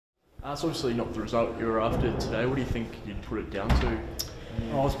That's obviously not the result you were after today. What do you think you'd put it down to?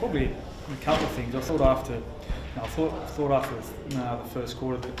 Oh, it's probably a couple of things. I thought after the first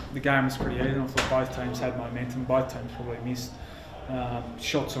quarter the game was pretty even. I thought both teams had momentum. Both teams probably missed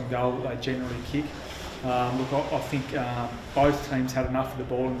shots on goal that they generally kick. I think both teams had enough of the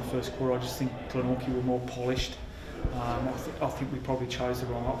ball in the first quarter. I just think Glenorchy were more polished. I think we probably chose the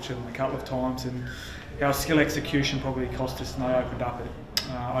wrong option a couple of times, and our skill execution probably cost us, and they opened up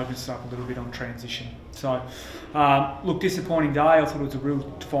a little bit on transition. So, look, disappointing day. I thought it was a real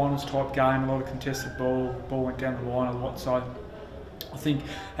finals type game, a lot of contested ball went down the line a lot. So, I think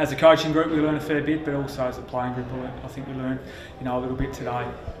as a coaching group we learned a fair bit, but also as a playing group I think we learned a little bit today.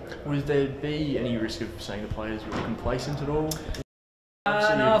 Would there be any risk of saying the players were complacent at all?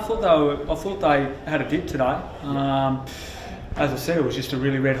 No, I thought they had a dip today. As I said, it was just a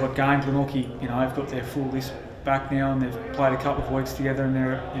really red hot game. Glenorchy, have got their full list back now, and they've played a couple of weeks together, and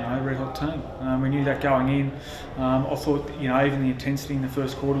they're a red hot team. We knew that going in. I thought even the intensity in the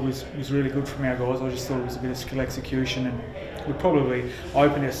first quarter was really good from our guys. I just thought it was a bit of skill execution, and we probably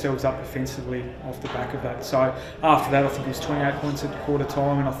opened ourselves up defensively off the back of that. So after that, I think it was 28 points at quarter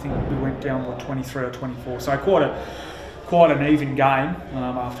time, and I think we went down by 23 or 24. So quite an even game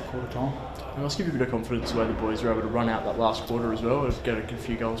after quarter time. It must give you a bit of confidence the way the boys were able to run out that last quarter as well, get a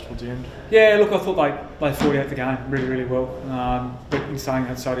few goals towards the end. Yeah, look, I thought they fought out the game really, really well. But in saying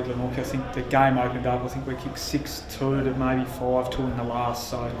that, so did Glenorchy. I think the game opened up. I think we kicked 6-2 to maybe 5-2 in the last.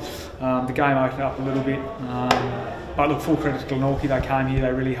 So the game opened up a little bit. But look, full credit to Glenorchy. They came here,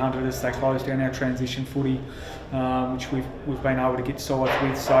 they really hunted us. They closed down our transition footy, which we've been able to get sides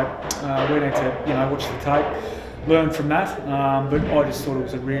with. So we need to watch the tape, learn from that, but I just thought it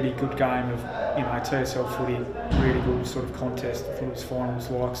was a really good game of TSL footy, really good sort of contest. I thought it was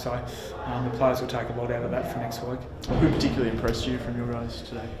finals-like, so the players will take a lot out of that for next week. Who particularly impressed you from your guys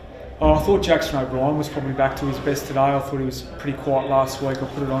today? I thought Jackson O'Brien was probably back to his best today. I thought he was pretty quiet last week. I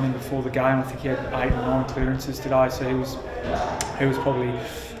put it on him before the game. I think he had 8 or 9 clearances today, so he was probably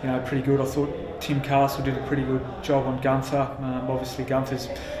pretty good. I thought Tim Castle did a pretty good job on Gunther. Obviously Gunther's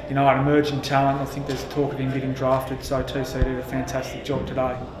an emerging talent. I think there's talk of him getting drafted, so TC did a fantastic job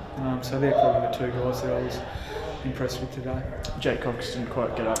today. So they're probably the 2 guys that I was impressed with today. Jake Cox didn't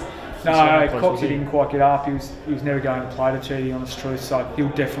quite get up. No, Coxie didn't quite get up. He was never going to play, to tell you the honest truth, so he'll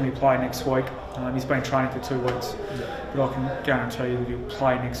definitely play next week. He's been training for 2 weeks, but I can guarantee you that he'll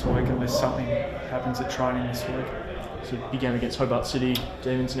play next week unless something happens at training this week. So big game against Hobart City,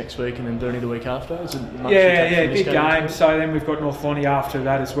 Demons next week, and then Burnie the week after. Is it much big game. So then we've got North Lonnie after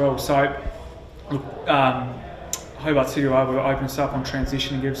that as well. So look, Hobart City were able to open us up on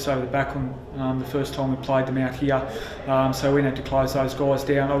transition and get us over the back on the first time we played them out here. So we need to close those guys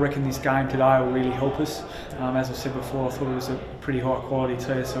down. I reckon this game today will really help us. As I said before, I thought it was a pretty high quality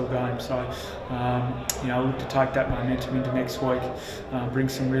TSL game. So look to take that momentum into next week, bring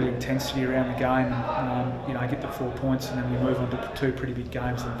some real intensity around the game, and get the 4 points, and then we move on to 2 pretty big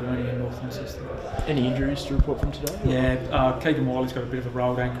games in Burnie and North Launceston. Any injuries to report from today? Yeah, Keegan Wiley's got a bit of a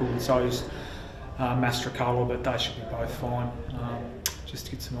rolled ankle, and so is Mastrocola, but they should be both fine. Just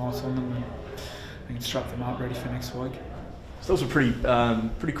to get some ice on them, and we can strap them up ready for next week. So that was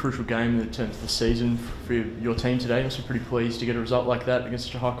a pretty crucial game in terms of the season for your team today. You must be pretty pleased to get a result like that against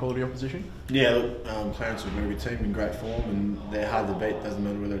such a high quality opposition. Yeah, look, Clarence are a very good team, in great form, and they're hard to beat. Doesn't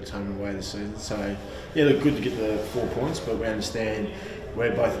matter whether it's home or away this season. So yeah, look, good to get the 4 points, but we understand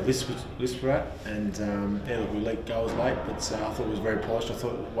where both the lists were at, and look, we leaked goals late, but I thought it was very polished. I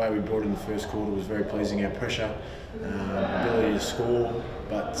thought the way we brought in the first quarter was very pleasing. Our pressure, ability to score,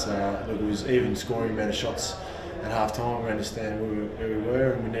 but look, it was even scoring amount of shots at half time. We understand where we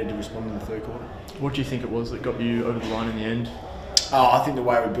were, and we needed to respond in the third quarter. What do you think it was that got you over the line in the end? I think the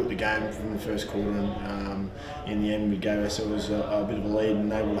way we built the game from the first quarter, and in the end we gave ourselves a bit of a lead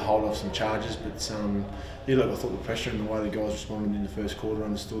and able to hold off some charges. But look, I thought the pressure and the way the guys responded in the first quarter,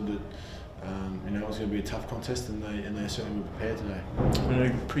 understood that it was going to be a tough contest, and they certainly were prepared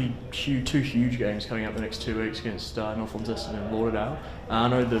today. 2 huge games coming up the next 2 weeks against North Launceston and Lauderdale. I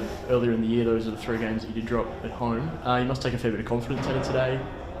know that earlier in the year those are the 3 games that you did drop at home. You must take a fair bit of confidence out of today,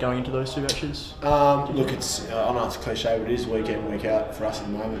 going into those 2 matches? Look, I know it's cliche, but it is week in, week out for us at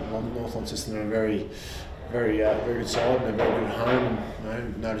the moment. North Launceston are a very good side, and they're very good at home.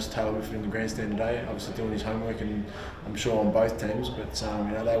 And, noticed Taylor Whitford in the grandstand today, obviously doing his homework, and I'm sure on both teams. But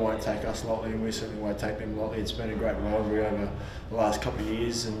they won't take us lightly, and we certainly won't take them lightly. It's been a great rivalry over the last couple of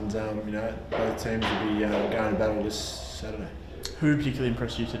years, and both teams will be going to battle this Saturday. Who particularly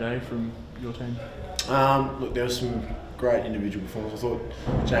impressed you today from your team? Look, there was some great individual performance. I thought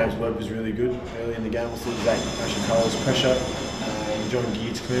James Webb was really good early in the game. I thought Zach Ashicola's pressure John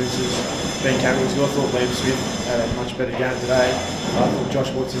Gear's clearances. Ben Cameron was good. I thought Liam Smith had a much better game today. I thought Josh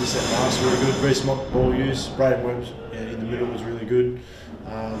Watson set last really good. Reece Mott ball use. Braden Webb in the middle was really good.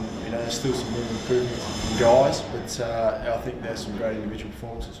 There's still some room for improvement from guys, but I think there's some great individual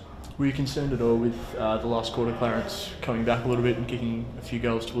performances. Were you concerned at all with the last quarter, Clarence coming back a little bit and kicking a few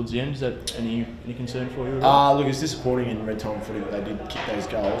goals towards the end? Is that any concern for you? Look, it's disappointing in red time footy that they did kick those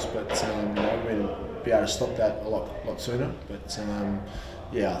goals, but we're going to be able to stop that a lot sooner. But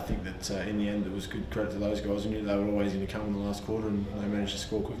I think that in the end it was good credit to those guys. We knew they were always going to come in the last quarter, and they managed to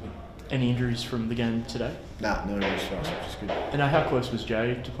score quickly. Any injuries from the game today? Nah, no injuries for us, which is good. And how close was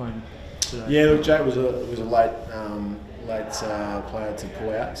Jay to playing today? Yeah, look, Jay was a late player to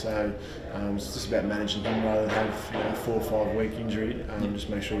pull out, so it's just about managing him rather than have 4 or 5 week injury. Just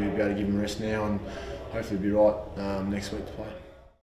make sure we'll be able to give him rest now, and hopefully be right next week to play.